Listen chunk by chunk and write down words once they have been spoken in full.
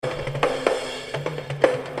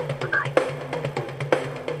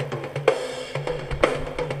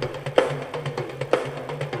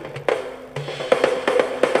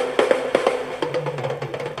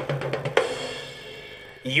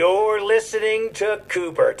listening to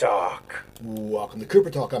Cooper Talk. Welcome to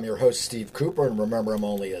Cooper Talk. I'm your host, Steve Cooper, and remember, I'm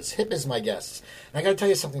only as hip as my guests. And I got to tell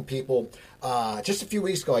you something, people. Just a few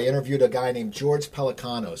weeks ago, I interviewed a guy named George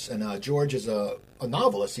Pelecanos, and George is a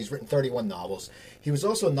novelist. He's written 31 novels. He was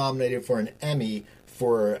also nominated for an Emmy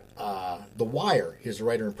for The Wire. He's a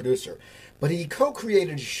writer and producer. But he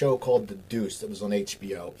co-created a show called The Deuce that was on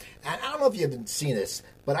HBO. And I don't know if you haven't seen this,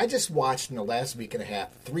 but I just watched in the last week and a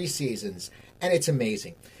half 3 seasons, and it's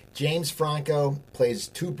amazing. James Franco plays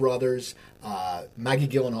 2 brothers. Maggie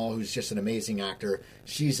Gyllenhaal, who's just an amazing actor,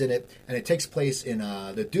 she's in it. And it takes place in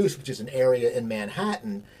The Deuce, which is an area in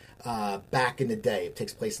Manhattan back in the day. It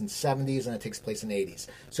takes place in the 70s and it takes place in the 80s.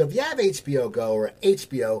 So if you have HBO Go or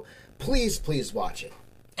HBO, please watch it.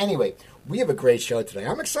 Anyway, we have a great show today.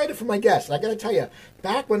 I'm excited for my guest. I got to tell you,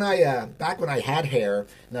 back when I had hair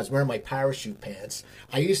and I was wearing my parachute pants,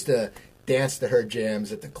 I used to dance to her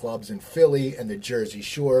jams at the clubs in Philly and the Jersey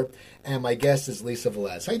Shore. And my guest is Lisa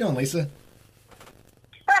Velez. How you doing, Lisa?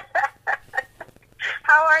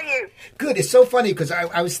 How are you? Good. It's so funny because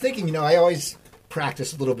I was thinking, I always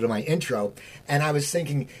practice a little bit of my intro, and I was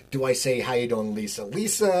thinking, do I say, how you doing, Lisa?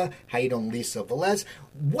 Lisa? How you doing, Lisa Velez?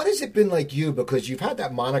 What has it been like you? Because you've had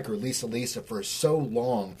that moniker, Lisa, for so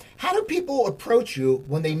long. How do people approach you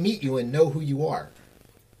when they meet you and know who you are?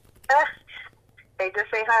 They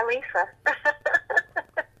just say, hi, Lisa.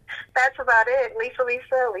 That's about it. Lisa,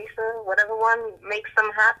 whatever one makes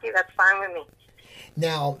them happy, that's fine with me.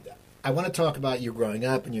 Now, I want to talk about you growing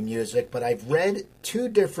up and your music, but I've read 2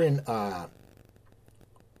 different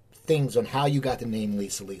things on how you got the name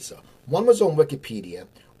Lisa. One was on Wikipedia,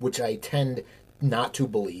 which I tend not to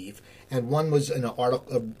believe, and one was in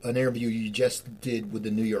an interview you just did with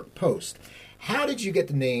the New York Post. How did you get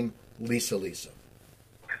the name Lisa?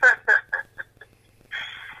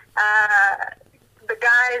 The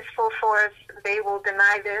guys, full force, they will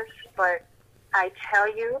deny this, but I tell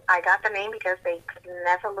you, I got the name because they could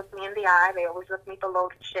never look me in the eye. They always looked me below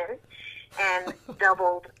the chin and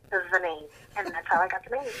doubled the name. And that's how I got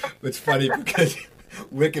the name. It's funny because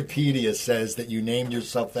Wikipedia says that you named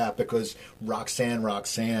yourself that because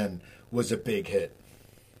Roxanne was a big hit.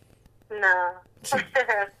 No,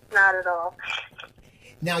 not at all.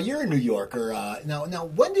 Now, you're a New Yorker. Now,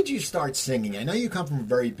 when did you start singing? I know you come from a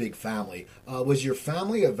very big family. Was your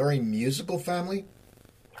family a very musical family?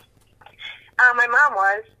 My mom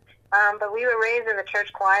was, but we were raised in the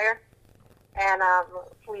church choir, and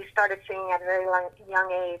we started singing at a very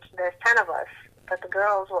young age. There's 10 of us, but the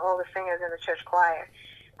girls were all the singers in the church choir.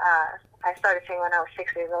 I started singing when I was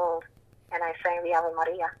 6 years old, and I sang the Ave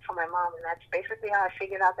Maria for my mom, and that's basically how I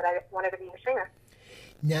figured out that I wanted to be a singer.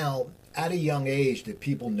 Now, at a young age, did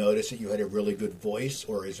people notice that you had a really good voice,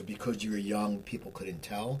 or is it because you were young, people couldn't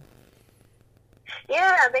tell? Yeah,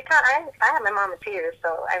 I had my mom in tears,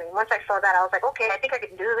 so once I saw that, I was like, okay, I think I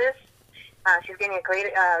can do this. She's getting a great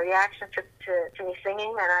reaction to me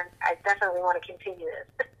singing, and I definitely want to continue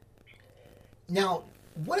this. Now,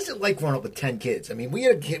 what is it like growing up with 10 kids? I mean, we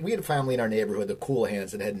had a family in our neighborhood, the Cool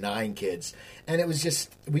Hands, that had 9 kids, and it was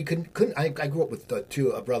just, we couldn't. I grew up with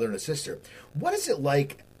a brother and a sister. What is it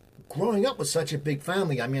like growing up with such a big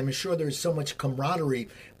family? I mean, I'm sure there's so much camaraderie,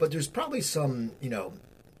 but there's probably some,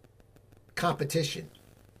 competition.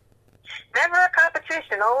 Never a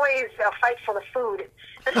competition, always a fight for the food.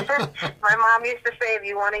 My mom used to say, if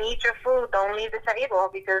you want to eat your food, don't leave the table,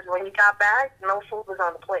 because when you got back, no food was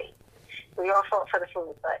on the plate. We all fought for the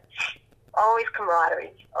food, but always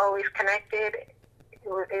camaraderie, always connected. It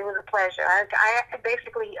was a pleasure. I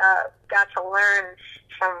basically got to learn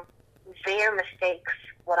from their mistakes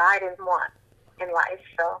what I didn't want in life.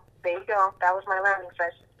 So there you go. That was my learning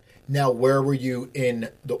session. Now, where were you in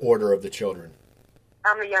the order of the children?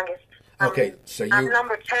 I'm the youngest. Okay, so I'm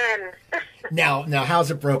number 10. Now, how's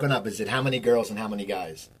it broken up? Is it how many girls and how many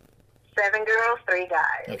guys? 7 girls, 3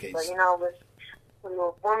 guys. Okay. So, we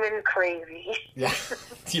were woman crazy. Yeah,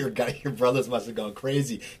 your brothers must have gone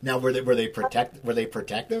crazy. Now, were they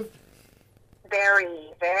protective?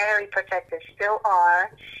 Very, very protective. Still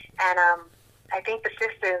are, and I think the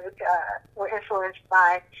sisters were influenced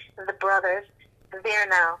by the brothers. They're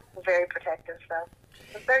now very protective, so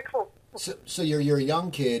it's very cool. So you're a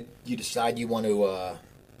young kid. You decide you want to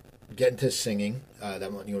get into singing. That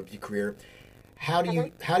you want to be a career. How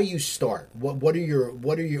do you start? What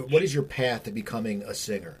is your path to becoming a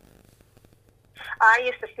singer? I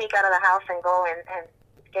used to sneak out of the house and go and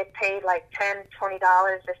get paid like $10, $20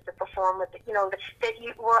 just to perform with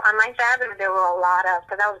on 9th Avenue there were a lot of,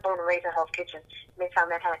 because I was born and raised in Hell's Kitchen, Midtown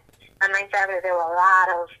Manhattan. On 9th Avenue there were a lot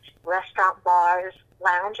of restaurant, bars,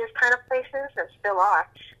 lounges kind of places, and still are.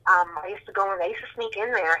 I used to sneak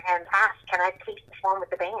in there and ask, can I please perform with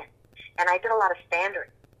the band? and I did a lot of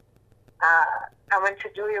standard. I went to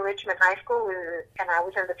Julia Richmond High School, and I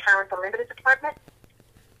was in the Talent Unlimited department,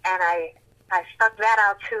 and I stuck that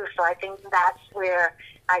out too. So I think that's where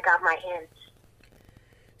I got my in.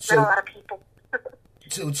 Met a lot of people.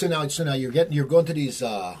 so now you're going to these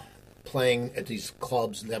playing at these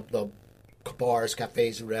clubs, the bars,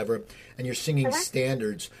 cafes, or whatever, and you're singing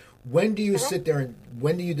standards. When do you sit there and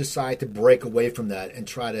when do you decide to break away from that and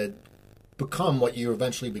try to become what you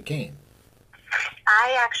eventually became?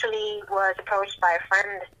 I actually was approached by a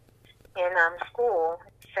friend in school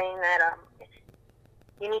saying that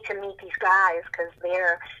you need to meet these guys because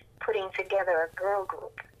they're putting together a girl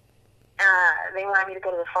group. They wanted me to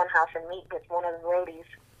go to the fun house and meet with one of the roadies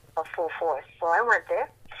of Full Force. So I went there,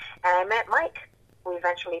 and I met Mike, who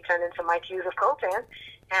eventually turned into Mike Hughes of Coltan.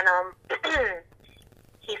 And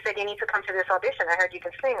he said, you need to come to this audition. I heard you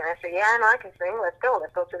can sing. And I said, yeah, I know I can sing. Let's go.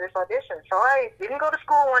 Let's go to this audition. So I didn't go to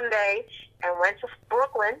school one day and went to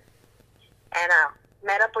Brooklyn and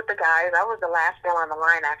met up with the guys. I was the last girl on the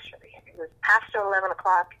line, actually. It was after 11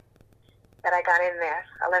 o'clock that I got in there,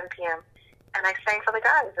 11 p.m., and I sang for the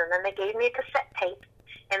guys. And then they gave me a cassette tape,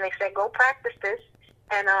 and they said, go practice this,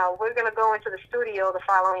 and we're going to go into the studio the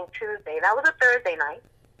following Tuesday. That was a Thursday night,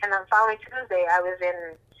 and on the following Tuesday, I was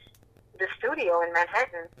in the studio in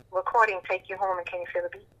Manhattan recording Take You Home and Can You Feel the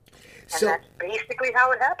Beat? And So that's basically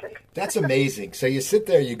how it happened. that's amazing. So you sit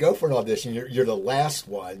there, you go for an audition, you're the last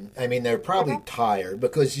one. I mean, they're probably tired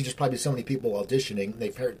because you just probably so many people auditioning.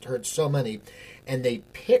 They've heard so many, and they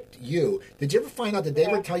picked you. Did you ever find out, did they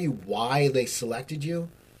ever tell you why they selected you?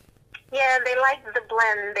 Yeah, they liked the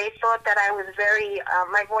blend. They thought that I was very,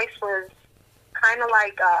 my voice was kind of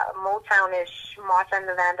like Motown-ish, Martha and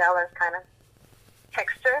the Vandellas kind of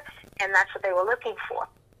texture, and that's what they were looking for.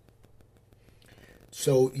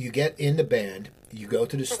 So you get in the band, you go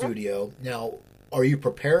to the studio. Now, are you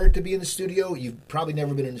prepared to be in the studio? You've probably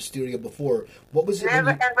never been in the studio before. What was it? Never,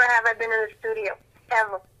 ever have I been in the studio,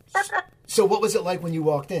 ever. So what was it like when you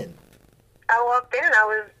walked in? I walked in and I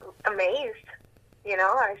was amazed. You know,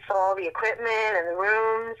 I saw all the equipment and the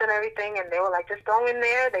rooms and everything, and they were like, just go in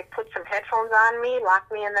there. They put some headphones on me,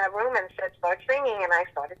 locked me in that room, and said, start singing. And I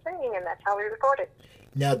started singing, and that's how we recorded.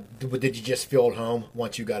 Now, did you just feel at home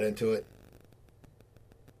once you got into it?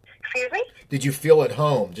 Excuse me? Did you feel at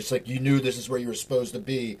home, just like you knew this is where you were supposed to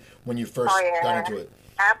be when you first got into it?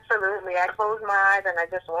 Absolutely. I closed my eyes and I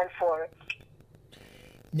just went for it.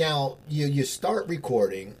 Now, you start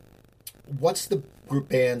recording. What's the group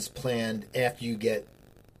band's plan after you get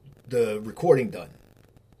the recording done?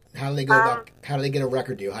 How do they go about? How do they get a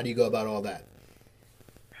record deal? How do you go about all that?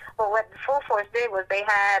 Well, what Full Force did was they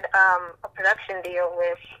had a production deal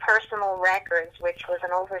with Personal Records, which was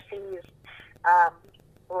an overseas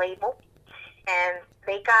label, and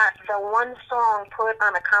they got the one song put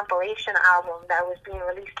on a compilation album that was being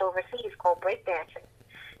released overseas called Breakdancing.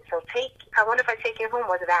 So I Wonder If I Take You Home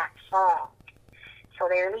was that song. So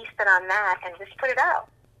they released it on that and just put it out,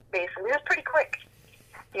 basically. It was pretty quick,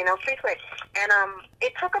 pretty quick. And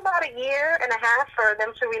it took about a year and a half for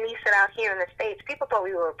them to release it out here in the States. People thought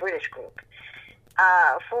we were a British group.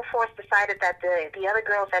 Full Force decided that the other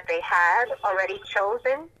girls that they had already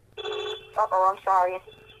chosen. I'm sorry.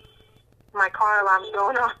 My car alarm's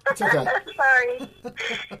going off. It's okay. Sorry.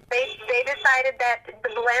 They decided that the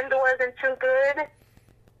blend wasn't too good.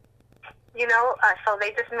 So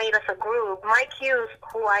they just made us a group. Mike Hughes,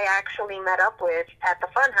 who I actually met up with at the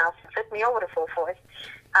Funhouse, took me over to Full Force,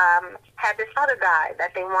 had this other guy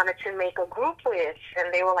that they wanted to make a group with,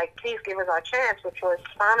 and they were like, please give us our chance, which was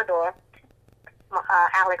Sonador,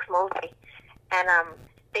 Alex Mosley. And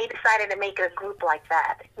they decided to make a group like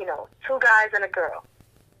that, 2 guys and a girl.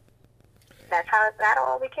 That's how that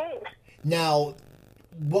all became. Now,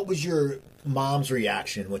 what was your mom's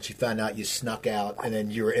reaction when she found out you snuck out and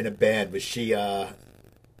then you were in a band? Was she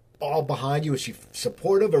all behind you? Was she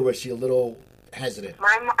supportive or was she a little hesitant?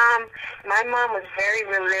 My mom was very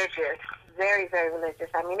religious, very, very religious.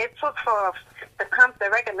 I mean, it took for the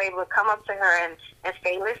record label to come up to her and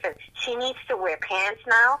say, listen, she needs to wear pants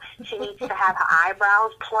now. She needs to have her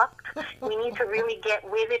eyebrows plucked. We need to really get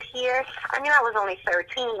with it here. I mean, I was only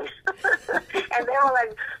 13. And they were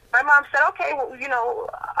like, my mom said, okay, well,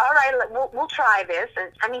 all right, we'll try this.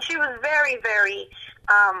 And I mean, she was very, very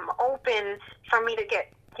open for me to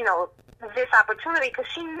get, this opportunity because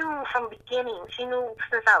she knew from the beginning, she knew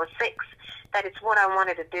since I was 6 that it's what I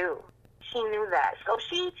wanted to do. She knew that. So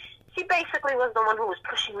she basically was the one who was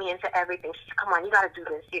pushing me into everything. She said, come on, you got to do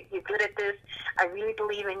this. You're good at this. I really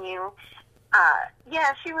believe in you.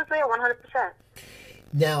 Yeah, she was there 100%.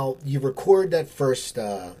 Now, you record that first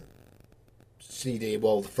CD,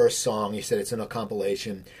 well, the first song, you said it's in a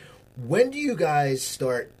compilation. When do you guys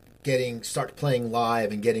start playing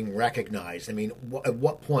live and getting recognized? I mean, at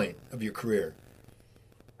what point of your career?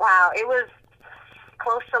 Wow, it was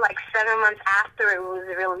close to like 7 months after it was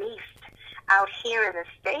released out here in the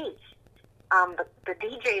States. The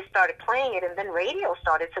DJs started playing it, and then radio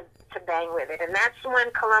started to bang with it. And that's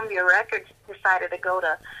when Columbia Records decided to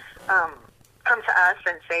come to us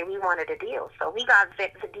and say we wanted a deal. So we got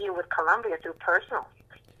the deal with Columbia through Personal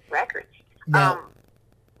Records. Now,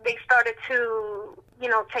 they started to,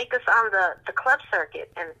 take us on the club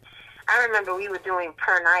circuit. And I remember we were doing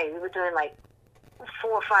per night. We were doing like 4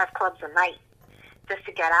 or 5 clubs a night just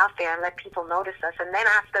to get out there and let people notice us. And then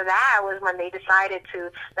after that was when they decided to,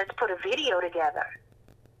 let's put a video together.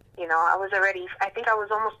 I think I was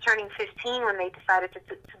almost turning 15 when they decided to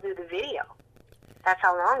do the video. That's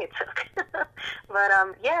how long it took. But,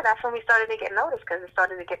 that's when we started to get noticed because it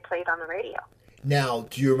started to get played on the radio. Now,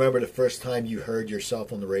 do you remember the first time you heard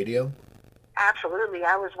yourself on the radio? Absolutely.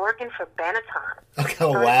 I was working for Benetton.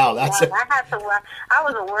 Oh, wow. I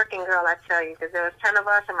was a working girl, I tell you, because there was 10 of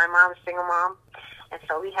us and my mom was a single mom. And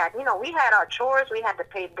so we had our chores, we had to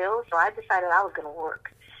pay bills, so I decided I was going to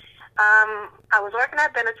work. I was working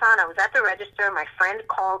at Benetton. I was at the register. My friend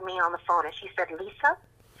called me on the phone, and she said, Lisa,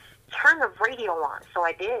 turn the radio on. So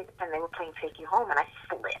I did, and they were playing Take You Home, and I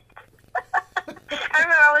flipped. I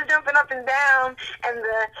remember I was jumping up and down, and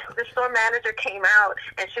the store manager came out,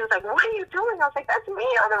 and she was like, what are you doing? I was like, that's me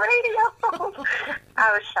on the radio.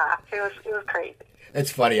 I was shocked. It was crazy.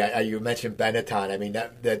 It's funny. You mentioned Benetton. I mean,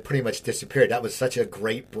 that pretty much disappeared. That was such a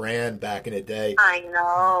great brand back in the day. I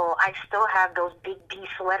know. I still have those big B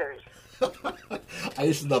sweaters. I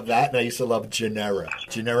used to love that, and I used to love Genera.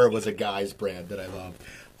 Genera was a guy's brand that I loved.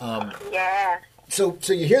 Yeah. So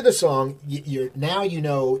you hear the song.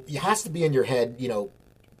 It has to be in your head.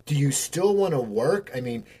 Do you still want to work? I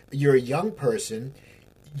mean, you're a young person.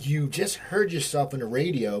 You just heard yourself on the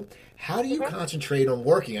radio. How do you concentrate on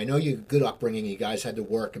working? I know you have good upbringing. You guys had to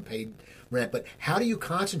work and pay rent, but how do you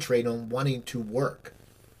concentrate on wanting to work?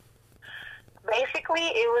 Basically,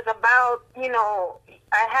 it was about,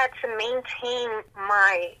 I had to maintain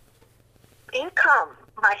my income.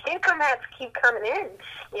 My income had to keep coming in.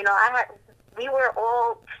 We were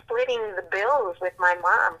all splitting the bills with my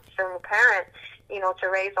mom, single parent, to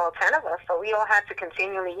raise all 10 of us. So we all had to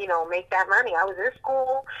continually, make that money. I was in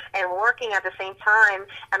school and working at the same time,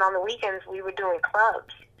 and on the weekends we were doing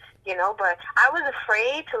clubs, but I was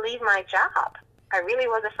afraid to leave my job. I really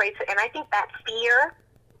was afraid to, and I think that fear,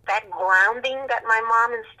 that grounding that my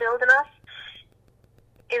mom instilled in us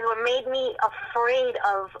is what made me afraid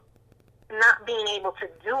of not being able to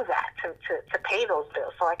do that, to pay those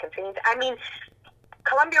bills. So I continued.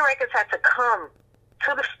 Columbia Records had to come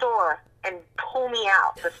to the store and pull me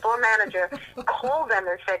out. The store manager called them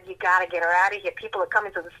and said, you got to get her out of here. People are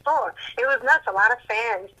coming to the store. It was nuts. A lot of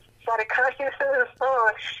fans started coming to the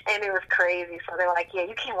store, and it was crazy. So they were like, yeah,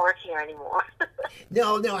 you can't work here anymore.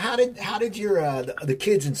 No. How did your the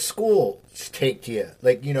kids in school take to you?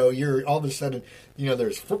 Like, you're all of a sudden,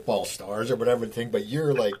 there's football stars or whatever thing, but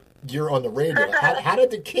you're on the radio. How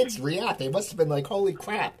did the kids react? They must have been like, holy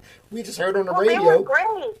crap, we just heard on the radio. They were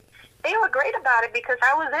great. They were great about it because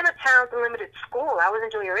I was in a talent limited school. I was in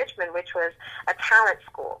Julia Richmond, which was a talent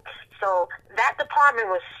school. So that department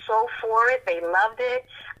was so for it. They loved it.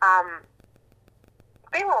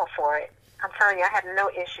 They were all for it. I'm telling you, I had no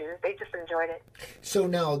issues. They just enjoyed it. So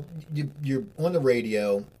now you're on the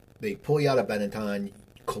radio. They pull you out of Benetton.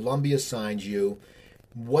 Columbia signs you.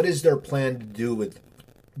 What is their plan to do with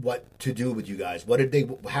you guys?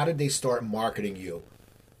 How did they start marketing you?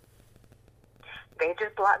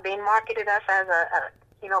 They marketed us as a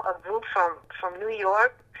group from New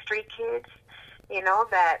York, street kids,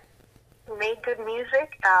 that made good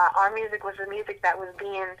music. Our music was the music that was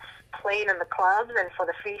being played in the clubs and for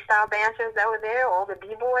the freestyle dancers that were there, all the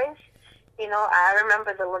B-boys. I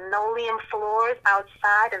remember the linoleum floors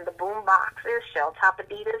outside and the boom boxes, shell top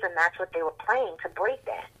Adidas, and that's what they were playing to break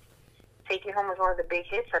dance. Take You Home was one of the big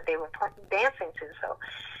hits that they were dancing to. So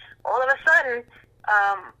all of a sudden,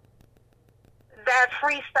 that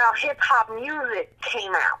freestyle hip-hop music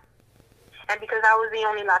came out. And because I was the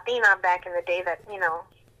only Latina back in the day that,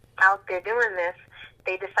 out there doing this,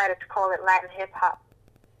 they decided to call it Latin hip-hop.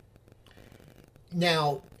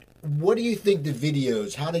 Now, what do you think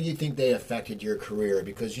how do you think they affected your career?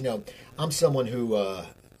 Because, I'm someone who,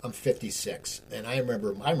 I'm 56, and I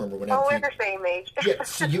remember when MTV... Oh, we're the same age. Yeah,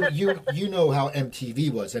 so you know how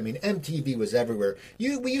MTV was. I mean, MTV was everywhere.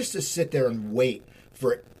 We used to sit there and wait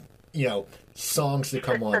for, songs to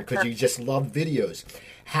come on because you just loved videos.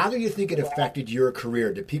 How do you think it affected your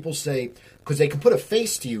career? Did people say, because they can put a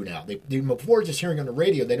face to you now, before just hearing on the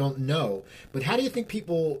radio, they don't know, but how do you think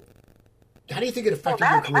it affected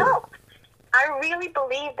your career? Helped. I really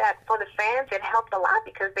believe that for the fans, it helped a lot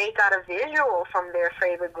because they got a visual from their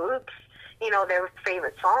favorite groups, their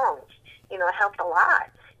favorite songs. It helped a lot.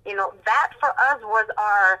 That for us was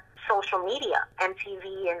our social media,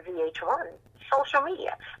 MTV and VH1. Social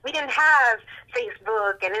media. We didn't have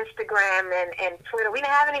Facebook and Instagram and Twitter. We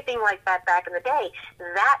didn't have anything like that back in the day.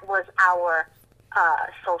 That was our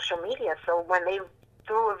social media. So when they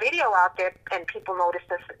threw a video out there and people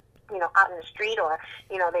noticed us, out in the street, or,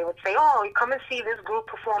 they would say, oh, you come and see this group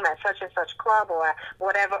perform at such and such club or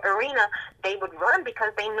whatever arena, they would run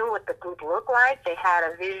because they knew what the group looked like. They had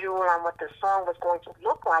a visual on what the song was going to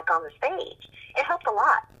look like on the stage. It helped a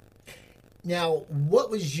lot. Now, what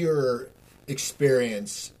was your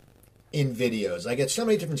experience in videos? I get so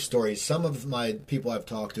many different stories. Some of my people I've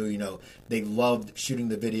talked to, they loved shooting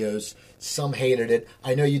the videos. Some hated it.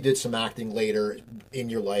 I know you did some acting later in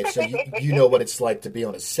your life, so you know what it's like to be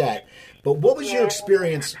on a set. But what was your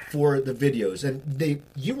experience for the videos? And they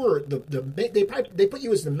put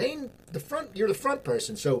you as the front. You're the front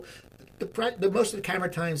person, so the most of the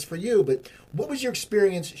camera time's for you. But what was your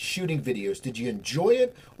experience shooting videos? Did you enjoy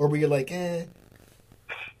it, or were you like, eh?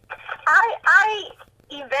 I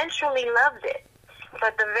eventually loved it,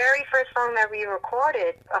 but the very first song that we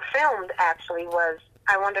recorded, filmed actually, was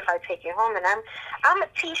 "I Wonder If I'd Take You Home," and I'm a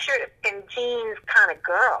t-shirt and jeans kind of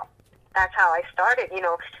girl. That's how I started.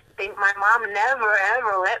 My mom never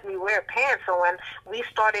ever let me wear pants. So when we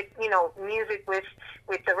started, music with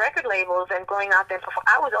the record labels and going out there,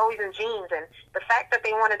 I was always in jeans, and the fact that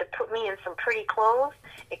they wanted to put me in some pretty clothes,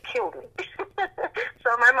 it killed me.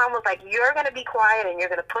 So my mom was like, "You're going to be quiet, and you're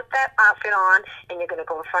going to put that outfit on, and you're going to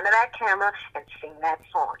go in front of that camera and sing that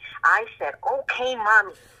song." I said, "Okay,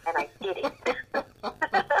 Mommy," and I did it.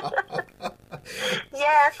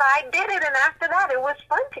 Yes, I did it, and after that, it was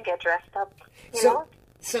fun to get dressed up.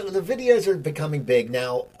 So the videos are becoming big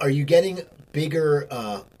now. Are you getting bigger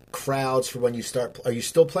crowds for when you start? Are you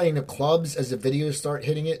still playing the clubs as the videos start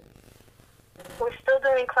hitting it? We're still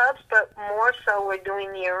doing clubs, but more so we're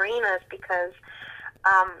doing the arenas because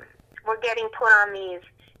we're getting put on these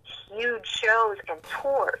huge shows and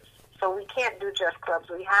tours. So we can't do just clubs.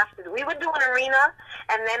 We have to. We would do an arena,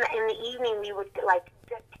 and then in the evening we would,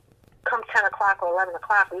 come 10 o'clock or 11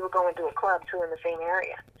 o'clock, we would go and do a club too in the same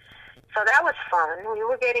area. So that was fun. We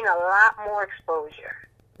were getting a lot more exposure.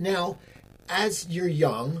 Now, as you're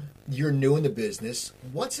young, you're new in the business.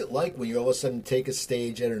 What's it like when you all of a sudden take a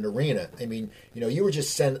stage at an arena? I mean, you were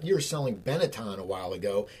selling Benetton a while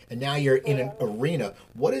ago, and now you're in an arena.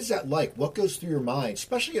 What is that like? What goes through your mind,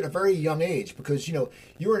 especially at a very young age? Because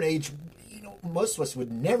you're an age, most of us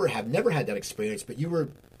would never had that experience, but you were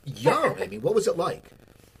young. I mean, what was it like?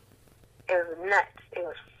 It was nuts. It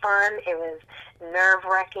was fun. It was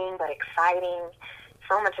nerve-wracking, but exciting.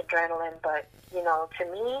 So much adrenaline. But, to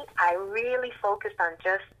me, I really focused on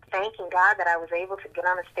just thanking God that I was able to get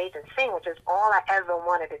on a stage and sing, which is all I ever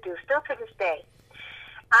wanted to do. Still to this day,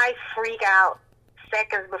 I freak out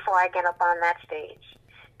seconds before I get up on that stage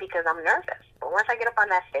because I'm nervous. But once I get up on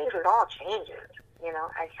that stage, it all changes.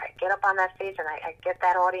 I get up on that stage and I get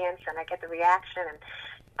that audience and I get the reaction, and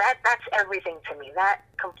that's everything to me. That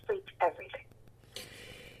completes everything.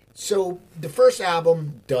 So the first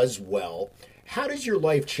album does well. How does your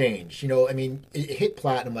life change? It hit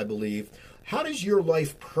platinum, I believe. How does your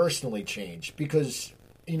life personally change? Because,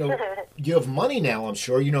 you have money now, I'm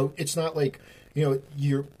sure. It's not like,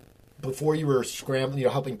 before you were scrambling,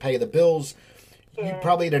 helping pay the bills. Yeah. You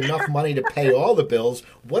probably had enough money to pay all the bills.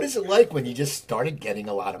 What is it like when you just started getting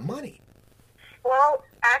a lot of money? Well,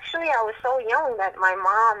 actually, I was so young that my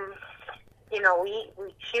mom,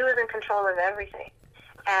 she was in control of everything.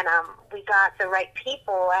 And we got the right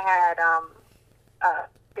people. I had a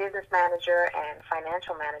business manager and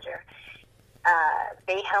financial manager.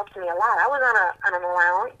 They helped me a lot. I was on an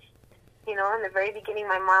allowance. In the very beginning,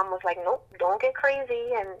 my mom was like, "Nope, don't get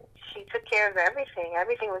crazy," and she took care of everything.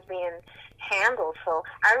 Everything was being handled. So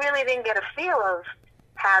I really didn't get a feel of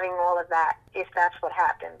having all of that, if that's what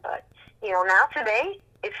happened. But now today,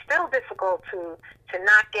 it's still difficult to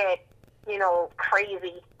not get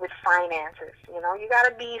crazy with finances. You got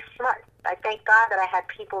to be smart. I thank God that I had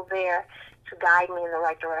people there to guide me in the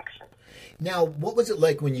right direction. Now, what was it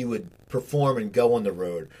like when you would perform and go on the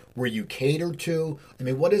road? Were you catered to? I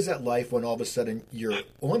mean, what is that life when all of a sudden you're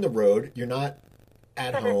on the road, you're not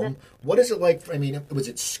at home? What is it like? I mean, was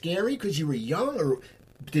it scary because you were young, or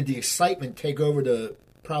did the excitement take over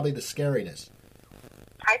probably the scariness?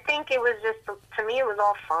 I think it was just, to me, it was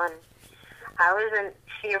all fun. I wasn't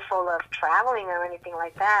fearful of traveling or anything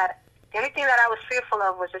like that. The only thing that I was fearful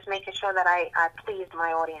of was just making sure that I pleased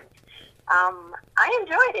my audience. I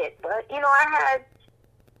enjoyed it, but, I had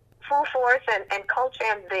Full Force and Cult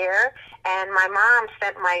Jam there, and my mom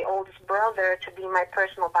sent my oldest brother to be my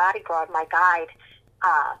personal bodyguard, my guide,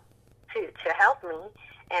 to help me.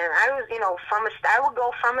 And I was, I would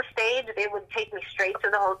go from a stage. They would take me straight to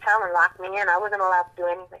the hotel and lock me in. I wasn't allowed to do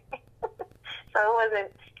anything. So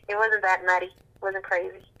it wasn't that nutty. It wasn't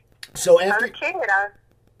crazy. So after I was a kid.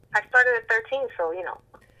 I started at 13, so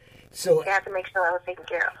so you have to make sure I was taken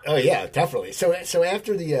care of. Oh yeah, definitely. So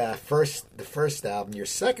after the first album, your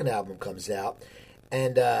second album comes out,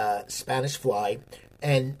 and Spanish Fly,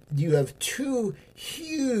 and you have two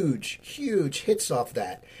huge hits off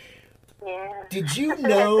that. Yeah. Did you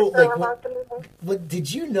know,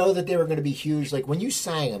 did you know that they were going to be huge? Like, when you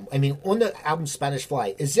sang them, I mean, on the album Spanish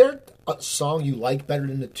Fly, is there a song you like better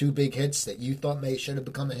than the two big hits that you thought should have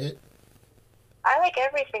become a hit? I like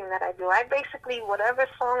everything that I do. I basically, whatever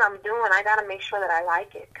song I'm doing, I got to make sure that I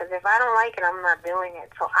like it. Because if I don't like it, I'm not doing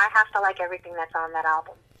it. So I have to like everything that's on that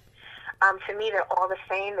album. To me, they're all the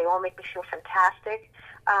same. They all make me feel fantastic.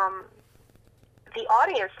 The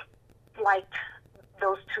audience liked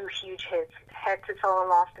those two huge hits, Head to Toe and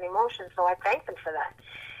Lost in Emotion, so I thank them for that.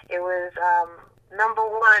 It was number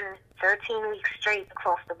one 13 weeks straight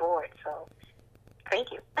across the board, so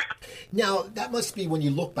thank you. Now, that must be, when you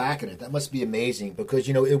look back at it, that must be amazing, because,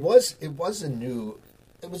 it was a new,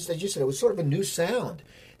 as you said, it was sort of a new sound,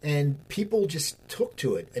 and people just took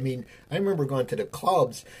to it. I mean, I remember going to the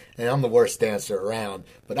clubs, and I'm the worst dancer around,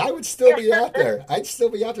 but I would still be out there. I'd still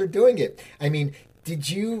be out there doing it. I mean,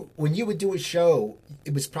 when you would do a show,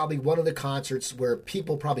 it was probably one of the concerts where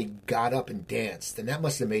people probably got up and danced, and that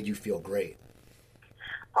must have made you feel great.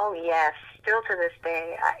 Oh, yes. Still to this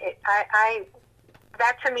day.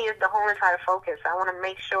 That to me is the whole entire focus. I want to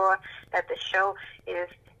make sure that the show is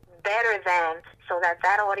better than, so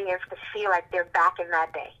that audience can feel like they're back in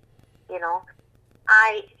that day.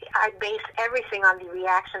 I base everything on the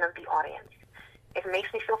reaction of the audience. It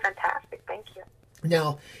makes me feel fantastic. Thank you.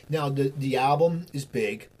 Now the album is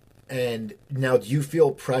big, and now do you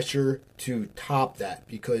feel pressure to top that?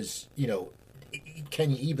 Because,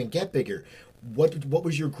 can you even get bigger? What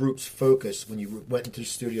was your group's focus when you went into the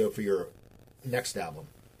studio for your next album?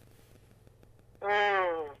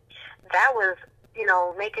 That was,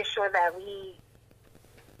 making sure that we,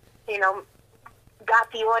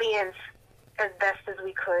 got the audience as best as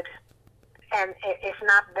we could, and if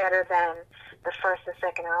not better than the first and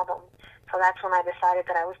second album. So that's when I decided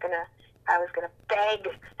that I was gonna beg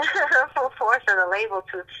Full Force and the label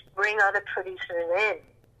to bring other producers in.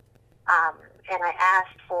 And I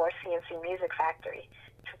asked for CNC Music Factory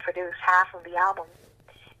to produce half of the album.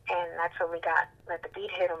 And that's when we got Let the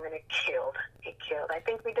Beat Hit 'Em, and it killed. It killed. I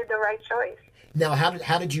think we did the right choice. Now,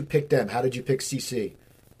 how did you pick them? How did you pick CC?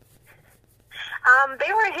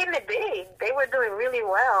 They were hitting it big. They were doing really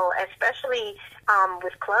well, especially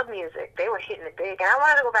with club music. They were hitting it big. And I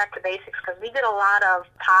wanted to go back to basics because we did a lot of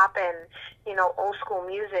pop and, old school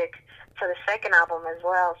music for the second album as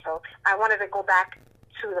well. So I wanted to go back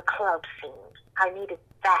to the club scene. I needed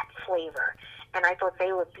that flavor. And I thought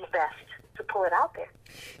they would be best to pull it out there.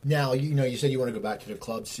 Now, you said you want to go back to the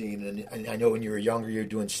club scene, and I know when you were younger you were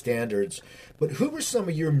doing standards, but who were some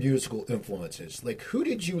of your musical influences? Like, who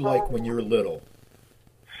did you like when you were little?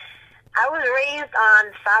 I was raised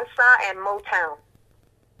on salsa and Motown,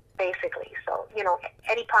 basically. So,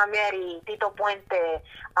 Eddie Palmieri, Tito Puente,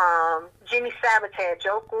 Jimmy Sabater,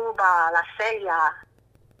 Joe Cuba, La Celia,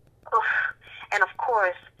 and of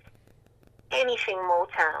course, anything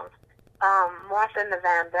Motown. Martha and the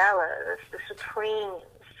Vandellas, the Supremes,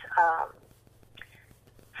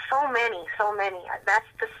 so many. That's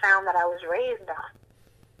the sound that I was raised on.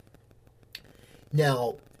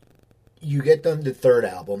 Now, you get done the third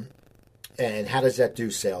album, and how does that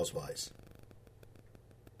do sales-wise?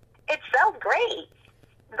 It sold great.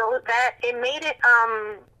 It made it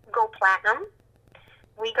go platinum.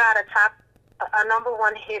 We got a number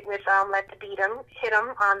one hit with Let the Beat Hit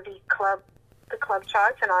 'Em on the club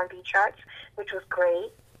charts and R&B charts, which was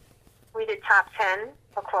great. We did top 10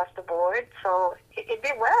 across the board, so it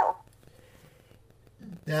did well.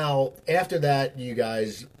 Now, after that, you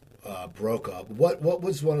guys broke up. What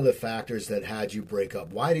was one of the factors that had you break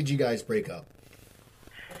up? Why did you guys break up?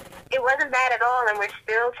 It wasn't bad at all, and we're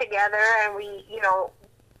still together, and we,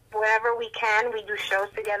 whenever we can, we do shows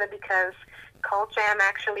together because Cult Jam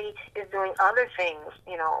actually is doing other things,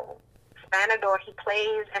 Spanador, he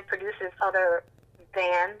plays and produces other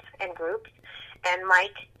bands and groups. And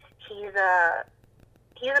Mike, he's a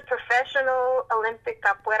professional Olympic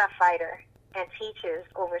capoeira fighter. and teaches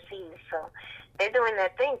overseas. So they're doing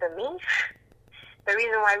their thing. But me, the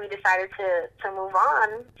reason why we decided to move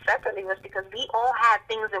on separately was because we all had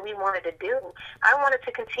things that we wanted to do. I wanted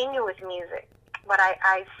to continue with music, but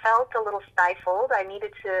I felt a little stifled. I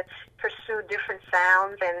needed to pursue different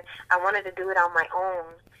sounds, and I wanted to do it on my own.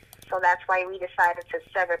 So that's why we decided to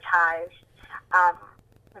sever ties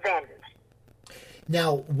then.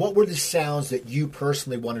 Now, what were the sounds that you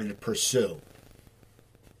personally wanted to pursue?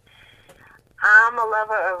 I'm a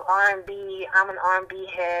lover of R&B. I'm an R&B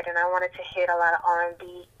head, and I wanted to hit a lot of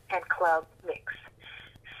R&B and club mix.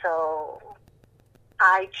 So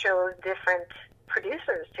I chose different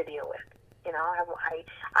producers to deal with. You know,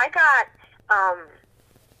 I got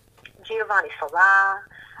Giovanni Sola.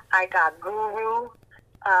 I got Guru.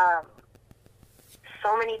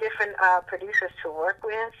 So many different producers to work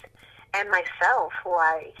with, and myself, who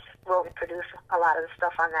I wrote and produced a lot of the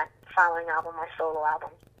stuff on that following album, my solo album.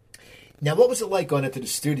 Now, what was it like going into the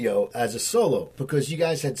studio as a solo? Because you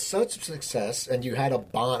guys had such success, and you had a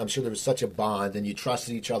bond. I'm sure there was such a bond, and you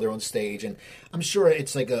trusted each other on stage, and I'm sure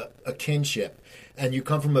it's like a kinship. And you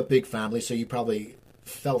come from a big family, so you probably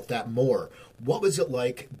felt that more. What was it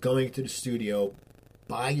like going to the studio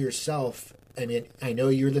by yourself? I mean, I know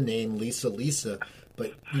you're the name Lisa,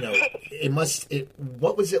 but, you know,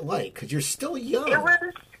 what was it like? Because you're still young.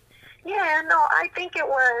 I think it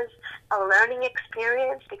was a learning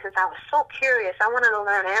experience because I was so curious. I wanted to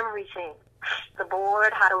learn everything. The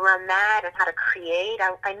board, how to run that, and how to create.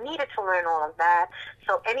 I needed to learn all of that.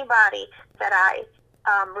 So anybody that I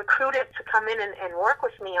recruited to come in and work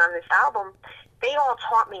with me on this album, they all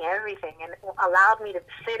taught me everything and allowed me to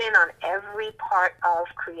sit in on every part of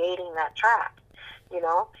creating that track. You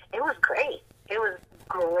know, it was great. It was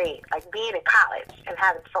great, like being in college and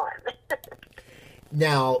having fun.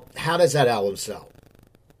 Now, how does that album sell?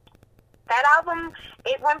 That album,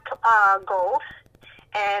 it went gold,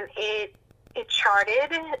 and it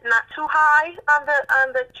charted not too high on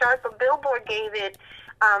the chart, but Billboard gave it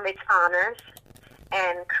its honors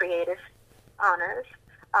and creative honors.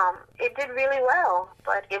 It did really well,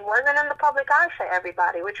 but it wasn't in the public eye for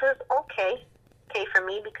everybody, which was okay for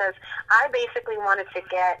me because I basically wanted to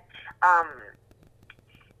get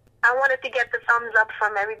the thumbs up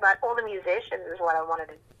from everybody. All the musicians is what I wanted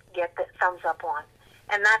to get the thumbs up on,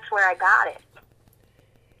 and that's where I got it.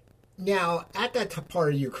 Now, at that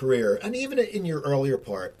part of your career, and even in your earlier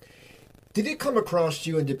part, did it come across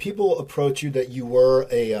you, and did people approach you that you were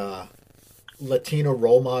a Latino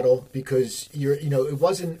role model? Because it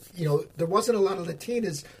wasn't, there wasn't a lot of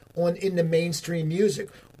Latinas in the mainstream music.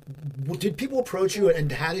 Did people approach you,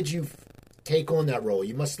 and how did you take on that role?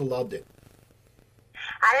 You must have loved it.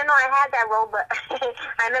 I didn't know I had that role, but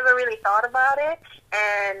I never really thought about it.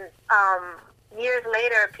 And years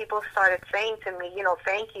later, people started saying to me,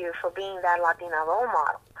 thank you for being that Latina role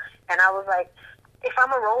model. And I was like, if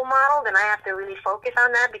I'm a role model, then I have to really focus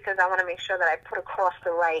on that because I want to make sure that I put across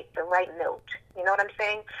the right note. You know what I'm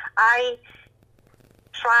saying? I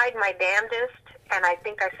tried my damnedest, and I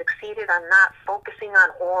think I succeeded on not focusing on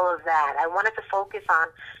all of that. I wanted to focus on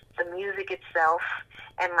the music itself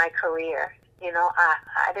and my career.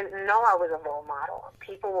 I didn't know I was a role model.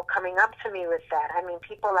 People were coming up to me with that. I mean,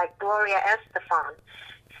 people like Gloria Estefan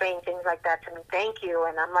saying things like that to me. Thank you.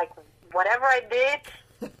 And I'm like, whatever I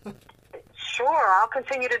did, sure, I'll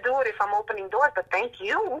continue to do it if I'm opening doors. But thank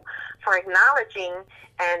you for acknowledging.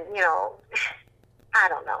 And, I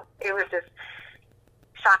don't know. It was just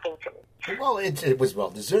shocking to me. Well, it was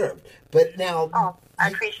well-deserved. But now... Oh, I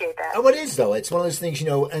appreciate that. Oh, it is, though. It's one of those things,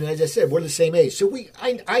 and as I said, we're the same age. So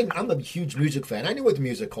I'm a huge music fan. I knew what the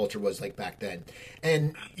music culture was like back then.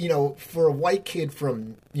 And, for a white kid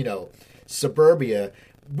from, suburbia,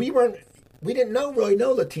 we didn't really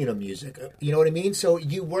know Latino music. You know what I mean? So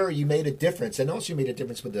you made a difference. And also you made a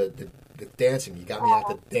difference with the dancing. You got me out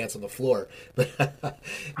to dance on the floor. But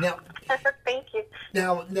now... Thank you.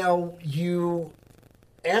 Now you...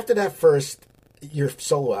 After that your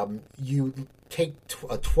solo album, you take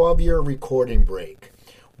a 12-year recording break.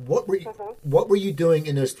 What were you doing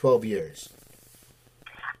in those 12 years?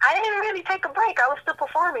 I didn't really take a break. I was still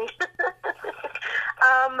performing.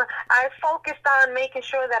 I focused on making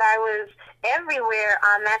sure that I was everywhere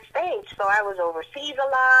on that stage. So I was overseas a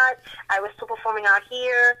lot. I was still performing out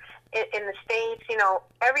here in the States.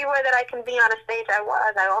 Everywhere that I can be on a stage, I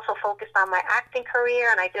was. I also focused on my acting career,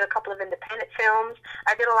 and I did a couple of independent films.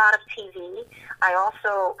 I did a lot of TV. I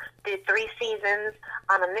also did 3 seasons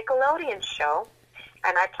on a Nickelodeon show,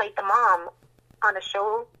 and I played the mom on a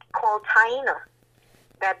show called Taina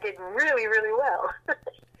that did really, really well. So,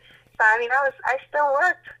 I still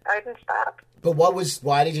worked. I didn't stop. But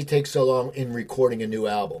why did you take so long in recording a new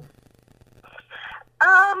album?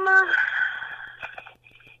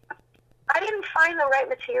 I didn't find the right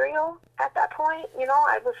material at that point. You know,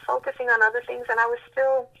 I was focusing on other things, and I was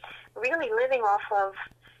still really living off of,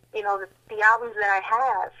 you know, the albums that I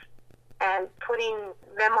have and putting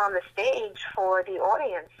them on the stage for the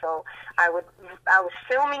audience. So I was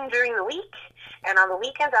filming during the week, and on the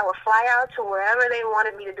weekends I would fly out to wherever they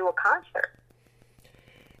wanted me to do a concert.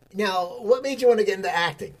 Now, what made you want to get into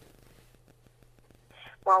acting?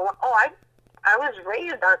 Well, I was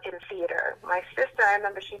raised in theater. My sister, I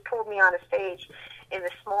remember, she pulled me on a stage in a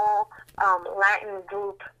small Latin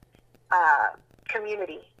group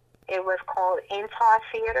community. It was called Intar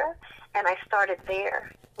Theater, and I started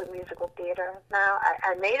there with musical theater. Now,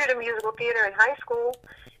 I majored in musical theater in high school,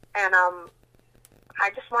 and I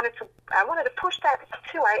just wanted to push that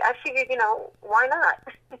too. I figured, you know, why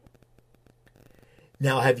not?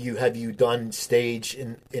 Now, have you done stage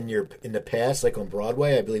in the past, like on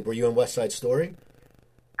Broadway? I believe, were you in West Side Story?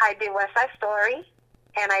 I did West Side Story,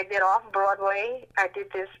 and I did off Broadway. I did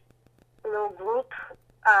this little group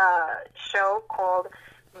show called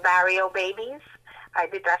Barrio Babies. I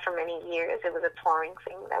did that for many years. It was a touring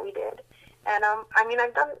thing that we did, and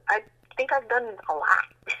I think I've done a lot.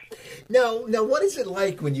 Now, what is it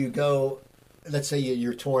like when you go? Let's say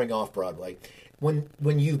you're touring off Broadway.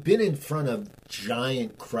 When you've been in front of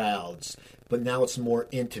giant crowds, but now it's more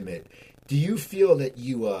intimate, do you feel that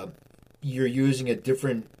you're using a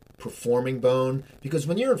different performing bone? Because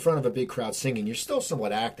when you're in front of a big crowd singing, you're still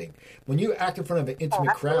somewhat acting. When you act in front of an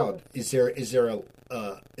intimate crowd,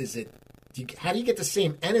 how do you get the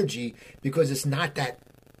same energy? Because it's not that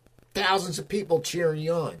thousands of people cheering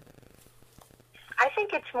you on. I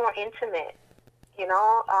think it's more intimate, you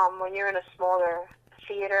know, when you're in a smaller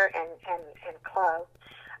theater and club.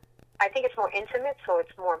 I think it's more intimate, so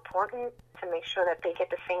it's more important to make sure that they get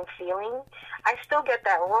the same feeling. I still get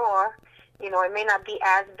that roar, you know, it may not be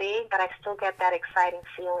as big, but I still get that exciting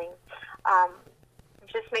feeling.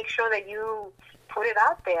 Just make sure that you put it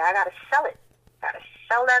out there. I got to sell it. Got to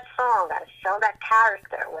sell that song. Got to sell that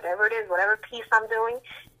character. Whatever it is, whatever piece I'm doing,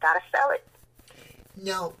 got to sell it.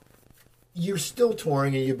 Now, you're still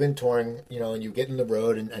touring, and you've been touring, you know, and you get in the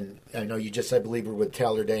road, and I know you just, I believe, were with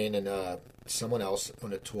Taylor Dayne and someone else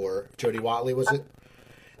on a tour. Jody Watley, was it?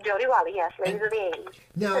 Jody Watley, yes, Ladies of the 80s.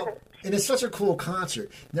 Now, and it's such a cool concert.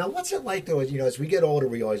 Now, what's it like, though, you know, as we get older,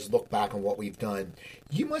 we always look back on what we've done.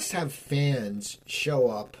 You must have fans show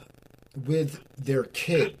up with their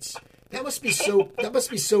kids. That must be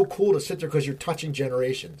so cool to sit there because you're touching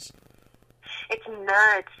generations. It's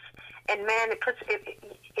nuts. And man, it puts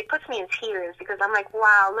me in tears because I'm like,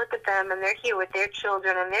 wow, look at them, and they're here with their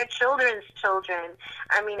children and their children's children.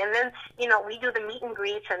 I mean, and then, you know, we do the meet and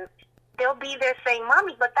greets, and they'll be there saying,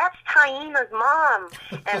 Mommy, but that's Taina's mom.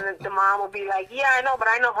 And the mom will be like, yeah, I know, but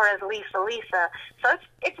I know her as Lisa. So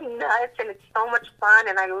it's nuts, and it's so much fun,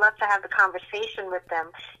 and I love to have the conversation with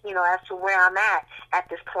them, you know, as to where I'm at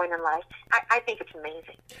this point in life. I think it's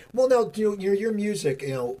amazing. Well, now, you know, your music,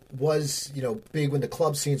 you know, was, you know, big when the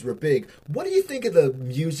club scenes were big. What do you think of the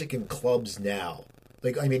music in clubs now?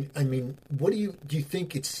 Like, I mean, what do you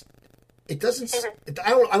think it's... It doesn't.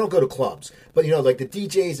 I don't go to clubs, but you know, like the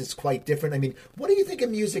DJs, it's quite different. I mean, what do you think of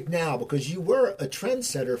music now? Because you were a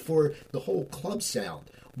trendsetter for the whole club sound.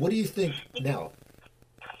 What do you think now?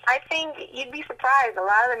 I think you'd be surprised. A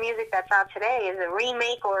lot of the music that's out today is a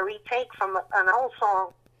remake or a retake from an old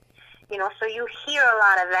song. You know, so you hear a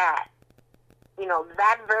lot of that. You know,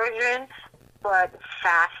 that version, but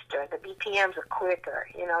faster. The BPMs are quicker.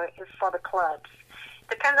 You know, it's for the clubs.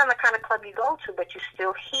 Depends on the kind of club you go to, but you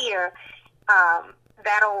still hear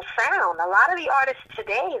that old sound. A lot of the artists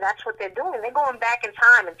today, that's what they're doing. They're going back in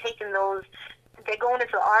time and taking those, they're going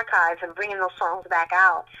into the archives and bringing those songs back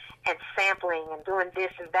out and sampling and doing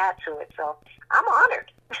this and that to it. So I'm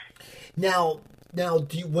honored. Now,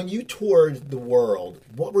 when you toured the world,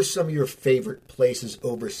 what were some of your favorite places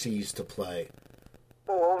overseas to play?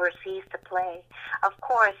 Overseas to play. Of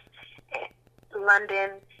course, London.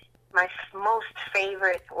 My most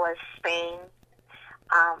favorite was Spain.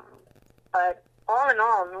 But all in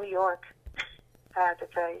all, New York, I have to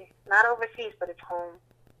tell you. Not overseas, but it's home.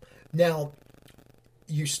 Now,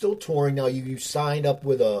 you're still touring. Now, you signed up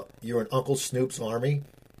with you're in Uncle Snoop's Army?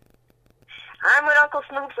 I'm with Uncle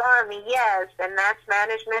Snoop's Army, yes, and that's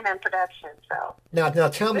management and production. So now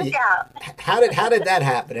tell me, out. how did that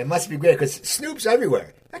happen? It must be great because Snoop's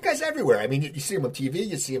everywhere. That guy's everywhere. I mean, you see him on TV,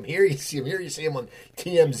 you see him here, you see him on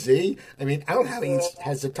TMZ. I mean, I don't know how he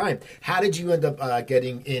has the time. How did you end up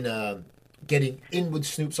getting in with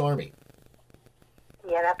Snoop's Army?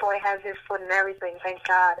 Yeah, that boy has his foot in everything. Thank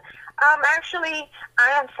God. Actually,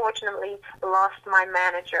 I unfortunately lost my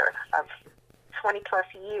manager of 20-plus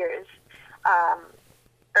years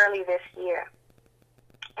early this year.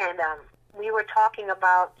 And we were talking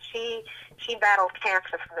about, she battled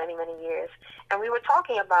cancer for many, many years. And we were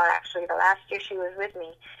talking about, actually, the last year she was with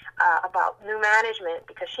me, about new management,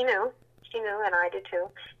 because she knew, and I did too,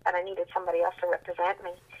 that I needed somebody else to represent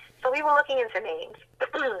me. So we were looking into names,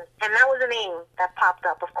 and that was a name that popped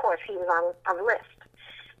up. Of course, he was on the list.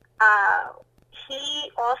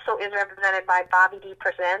 He also is represented by Bobby D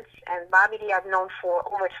Presents, and Bobby D I've known for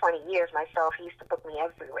over 20 years myself. He used to book me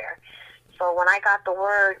everywhere. So when I got the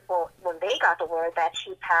word, when they got the word that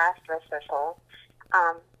she passed, rest her soul,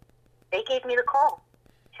 they gave me the call.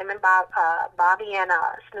 Him and Bobby and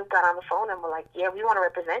Snoop got on the phone and were like, "Yeah, we want to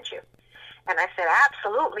represent you." And I said,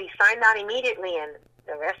 "Absolutely, sign on immediately," and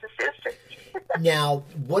the rest is history. Now,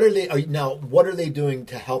 what are they doing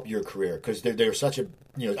to help your career? Because they're such a,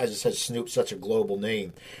 as I said, Snoop's such a global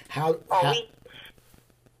name.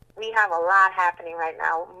 We have a lot happening right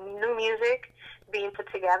now. New music being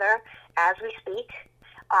put together as we speak.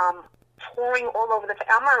 Touring all over the place.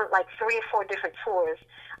 I'm on like 3 or 4 different tours.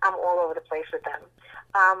 I'm all over the place with them.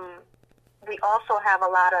 We also have a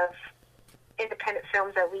lot of independent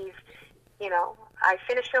films that I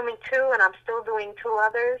finished filming 2 and I'm still doing 2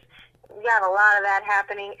 others. We got a lot of that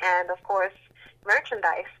happening, and of course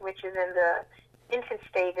merchandise, which is in the infant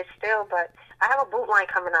stages still, but I have a boot line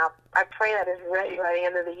coming up. I pray that it's ready by the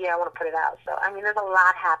end of the year. I want to put it out. So, there's a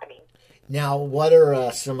lot happening. Now, what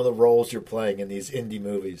are some of the roles you're playing in these indie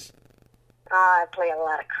movies? I play a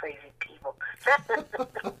lot of crazy people.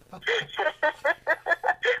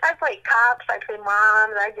 I play cops, I play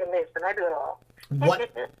moms, I do this, and I do it all.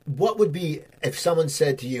 What would be, if someone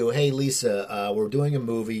said to you, "Hey, Lisa, we're doing a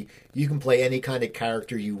movie, you can play any kind of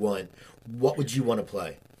character you want," what would you want to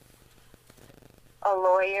play? A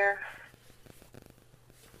lawyer.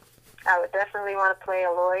 I would definitely want to play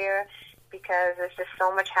a lawyer because there's just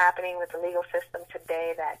so much happening with the legal system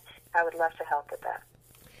today that I would love to help with that.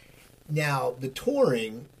 Now, the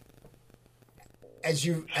touring, as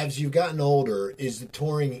you've gotten older, is the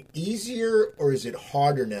touring easier or is it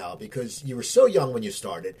harder now? Because you were so young when you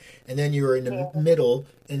started, and then you were in the middle,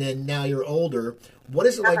 and then now you're older. What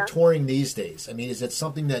is it like touring these days? Is it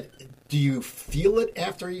something that, do you feel it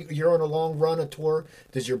after you're on a long run, a tour?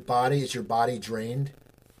 Is your body drained?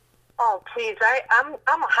 Oh, please. I'm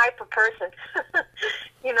a hyper person, but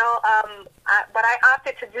I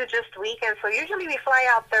opted to do just weekends. So usually we fly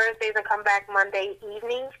out Thursdays and come back Monday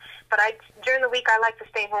evenings. But during the week, I like to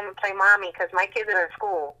stay home and play mommy because my kids are in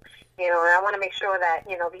school, and I want to make sure that,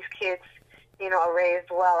 these kids, are raised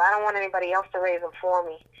well. I don't want anybody else to raise them for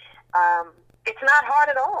me. It's not hard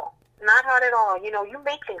at all. Not hard at all. You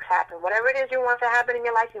make things happen. Whatever it is you want to happen in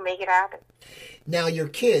your life, you make it happen. Now, your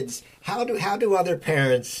kids, how do other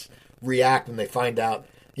parents react when they find out,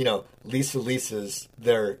 Lisa's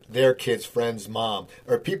their kid's friend's mom?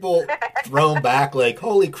 Or people thrown back like,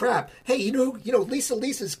 "Holy crap! Hey,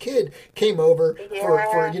 Lisa's kid came over for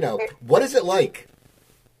what is it like?"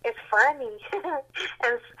 It's funny and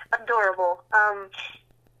it's adorable.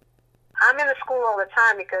 I'm in the school all the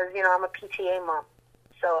time because I'm a PTA mom,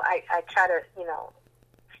 so I try to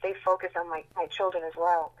stay focused on my children as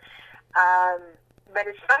well. But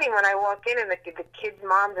it's funny when I walk in and the kids'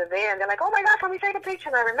 moms are there and they're like, "Oh my gosh, let me take a picture."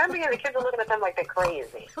 And I remember you, and the kids are looking at them like they're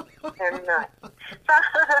crazy. They're nuts. So,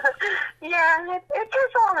 yeah,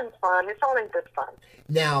 it's all in fun. It's all in good fun.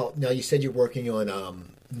 Now you said you're working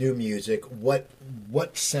on new music. What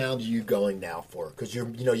sound are you going now for? Because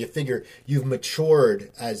you figure you've matured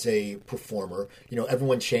as a performer.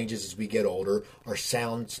 Everyone changes as we get older. Our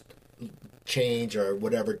sounds change, or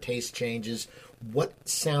whatever, taste changes. What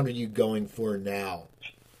sound are you going for now?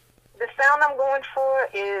 The sound I'm going for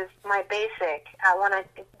is my basic. I want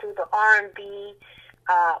to do the R&B,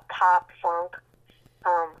 pop, funk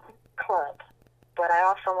club. But I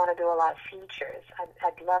also want to do a lot of features.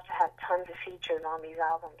 I'd love to have tons of features on these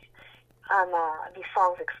albums. These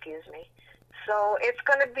songs, excuse me. So it's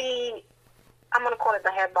going to be, I'm going to call it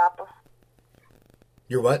the head bopper.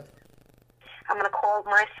 Your what? I'm going to call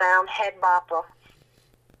my sound head bopper.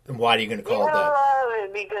 And why are you going to call it that? You're going to love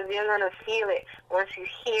it because you're going to feel it. Once you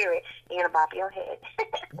hear it, you're going to bop your head.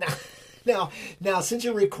 Now, since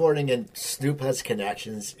you're recording and Snoop has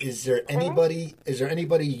connections, is there anybody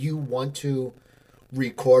you want to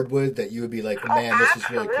record with that you would be like, "Man, this is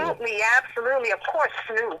really cool"? Absolutely. Of course,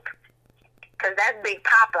 Snoop. Because that's Big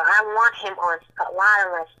Papa. I want him on a lot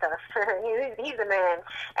of my stuff. He's a man.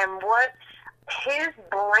 And his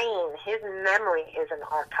brain, his memory is an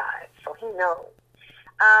archive. So he knows.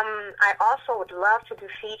 I also would love to do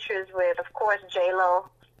features with, of course, J-Lo,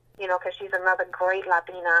 because she's another great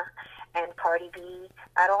Latina. and Cardi B.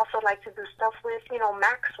 I'd also like to do stuff with,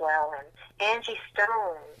 Maxwell and Angie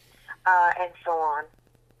Stone, and so on.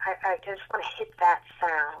 I just want to hit that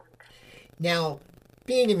sound. Now,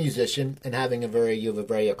 being a musician and having you have a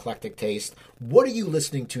very eclectic taste, what are you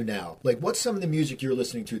listening to now? Like, what's some of the music you're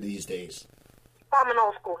listening to these days? I'm an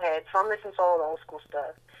old school head, so I'm listening to all the old school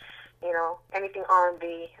stuff. Anything R&B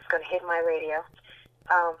is going to hit my radio.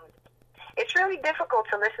 It's really difficult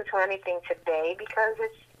to listen to anything today because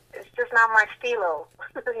it's just not my stilo.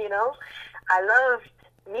 I love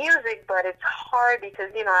music, but it's hard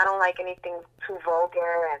because I don't like anything too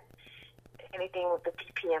vulgar and anything with the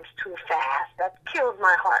BPMs too fast. That kills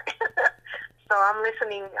my heart. So I'm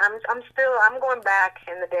listening. I'm going back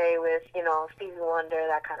in the day with Stevie Wonder,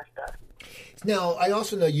 that kind of stuff. Now, I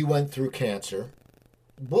also know you went through cancer.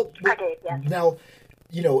 I did, yes. Now,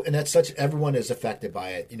 and that's everyone is affected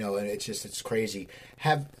by it, and it's crazy.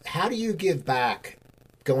 How do you give back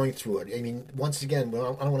going through it? I mean, once again, I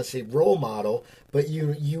don't want to say role model, but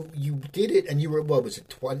you did it, and you were, what was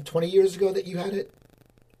it, 20 years ago that you had it?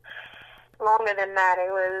 Longer than that.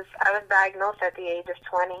 I was diagnosed at the age of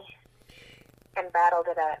 20 and battled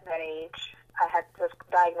it at that age. Was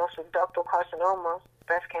diagnosed with ductal carcinoma,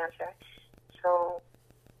 breast cancer. So,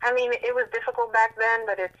 I mean, it was difficult back then,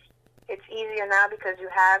 but it's easier now because you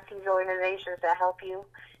have these organizations that help you.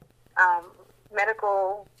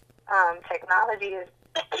 Medical technology is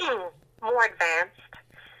more advanced.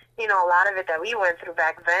 A lot of it that we went through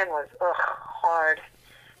back then was hard.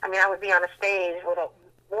 I mean, I would be on a stage with a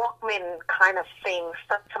Walkman kind of thing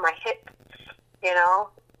stuck to my hip,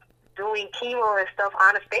 doing chemo and stuff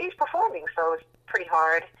on a stage performing, so it's pretty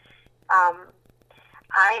hard.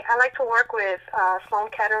 I like to work with Sloan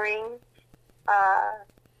Kettering,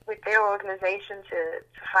 with their organization to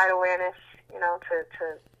fight awareness,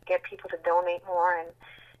 to get people to donate more and,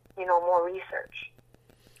 more research.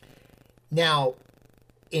 Now,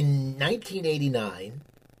 in 1989,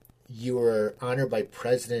 you were honored by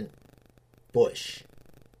President Bush.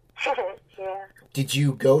 Yeah. Did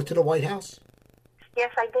you go to the White House?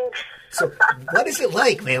 Yes, I did. So, what is it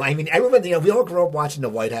like, man? I mean, everyone, we all grew up watching the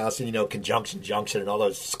White House and, Conjunction Junction and all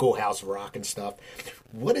those Schoolhouse Rock and stuff.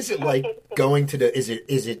 What is it like going to is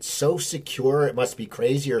it so secure? It must be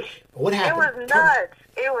crazy, or what happened? It was nuts.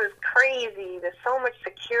 It was crazy. There's so much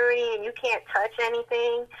security and you can't touch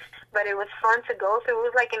anything, but it was fun to go through.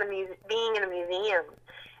 It was like being in a museum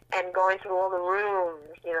and going through all the rooms,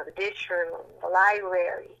 the dish room, the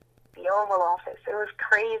library, the Oval Office. It was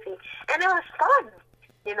crazy. And it was fun,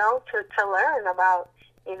 to learn about,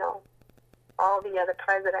 all the other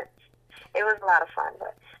presidents. It was a lot of fun,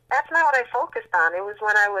 but that's not what I focused on. It was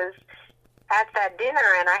when I was at that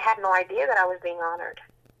dinner and I had no idea that I was being honored.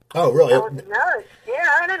 Oh, really? I was nuts. Yeah,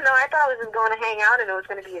 I didn't know. I thought I was just going to hang out and it was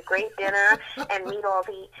going to be a great dinner and meet all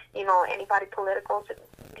the, anybody political,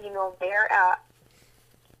 there.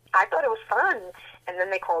 I thought it was fun. And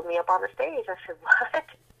then they called me up on the stage. I said, what?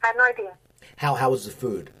 I had no idea. How was the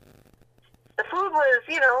food? The food was,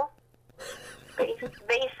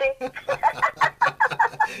 basic.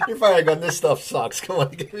 You're probably going, this stuff sucks. Come on,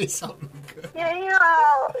 give me something good. Yeah,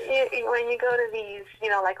 when you go to these,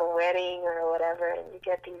 like a wedding or whatever, and you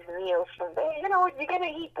get these meals from there, you're going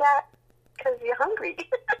to eat that because you're hungry.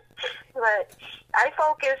 But I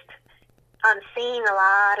focused on seeing a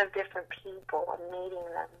lot of different people and meeting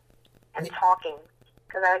them and talking.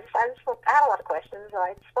 Because I had a lot of questions, so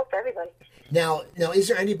I spoke to everybody. Now, is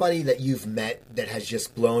there anybody that you've met that has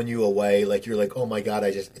just blown you away? Like, you're like, oh my God,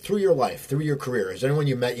 through your life, through your career, is there anyone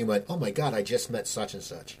you met, you went, oh my God, I just met such and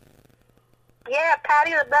such? Yeah,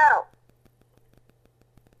 Patti LaBelle.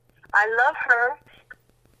 I love her.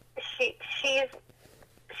 She's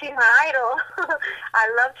my idol. I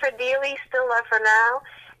loved her dearly, still love her now.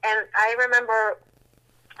 And I remember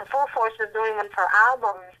Full Force was doing one of her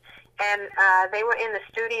albums, and they were in the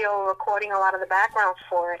studio recording a lot of the backgrounds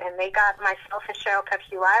for it, and they got myself and Cheryl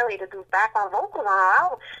Pepsi Riley to do background vocals on our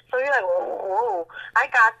album. So you're like, whoa. I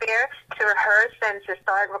got there to rehearse and to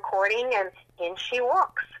start recording, and in she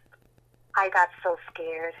walks. I got so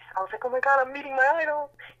scared. I was like, oh my God, I'm meeting my idol.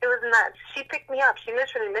 It was nuts. She picked me up. She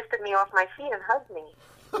literally lifted me off my feet and hugged me.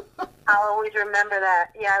 I'll always remember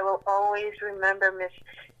that. Yeah, I will always remember Miss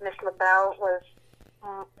LaBelle was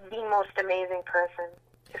the most amazing person.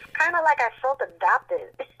 It's kind of like I felt adopted.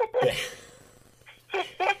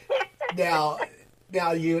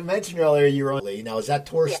 Now you mentioned earlier you were on. Now, is that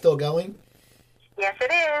tour still going? Yes, it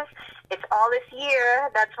is. It's all this year.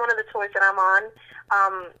 That's one of the tours that I'm on.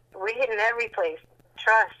 We're hitting every place.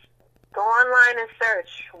 Trust. Go online and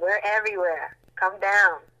search. We're everywhere. Come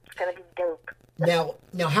down. It's going to be dope. Now,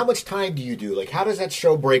 how much time do you do? Like, how does that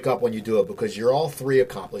show break up when you do it? Because you're all three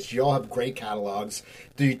accomplished. You all have great catalogs.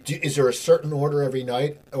 Is there a certain order every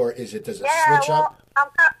night, or does it switch up?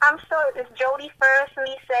 I'm so it's Jody first,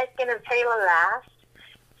 me second, and Taylor last.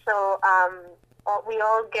 So we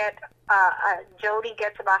all get. Jody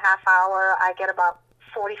gets about half hour. I get about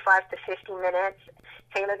 45 to 50 minutes.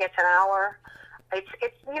 Taylor gets an hour. It's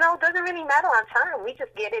doesn't really matter on time. We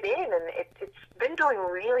just get it in, and it's been doing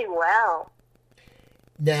really well.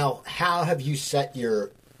 Now, how have you set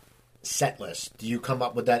your set list? Do you come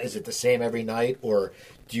up with that? Is it the same every night, or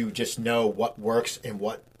do you just know what works in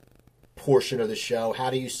what portion of the show?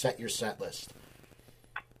 How do you set your set list?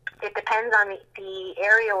 It depends on the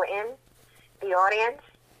area we're in, the audience,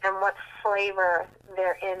 and what flavor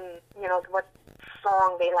they're in, what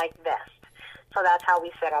song they like best. So that's how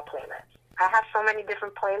we set our playlists. I have so many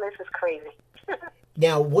different playlists, it's crazy.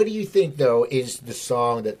 Now, what do you think, though, is the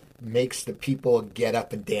song that makes the people get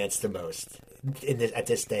up and dance the most at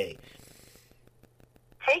this day?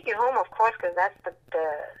 Take It Home, of course, because that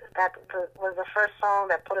was the first song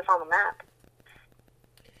that put us on the map.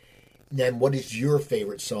 Then what is your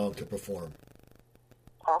favorite song to perform?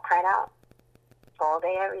 All Cried Out. All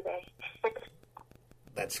day, every day.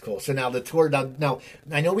 That's cool. So now the tour done. Now,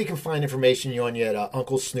 I know we can find information on you at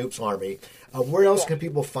Uncle Snoop's Army. Where else can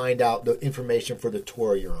people find out the information for the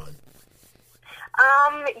tour you're on?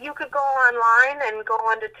 You could go online and go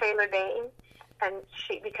under Taylor Dayne, and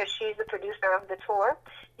because she's the producer of the tour.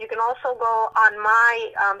 You can also go on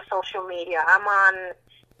my social media. I'm on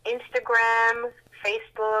Instagram,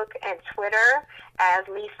 Facebook, and Twitter as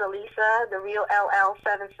Lisa, the real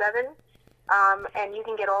LL77, and you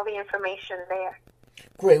can get all the information there.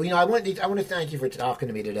 Great. Well, I want to thank you for talking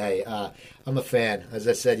to me today. I'm a fan, as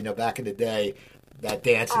I said. Back in the day, that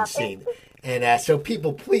dancing scene, and so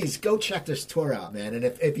people, please go check this tour out, man. And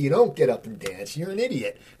if you don't get up and dance, you're an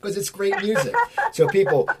idiot because it's great music. So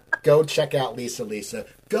people, go check out Lisa.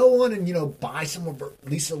 Go on and buy some of her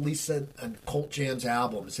Lisa and Colt Jam's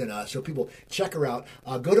albums, and so people check her out.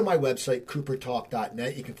 Go to my website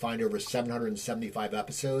coopertalk.net. You can find over 775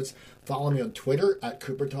 episodes. Follow me on Twitter at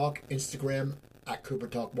CooperTalk, Instagram at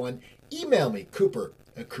CooperTalk1. Email me,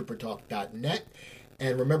 cooper@coopertalk.net.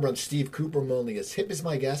 And remember, I'm Steve Cooper. I'm only as hip as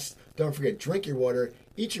my guests. Don't forget, drink your water,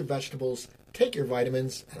 eat your vegetables, take your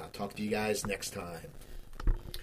vitamins, and I'll talk to you guys next time.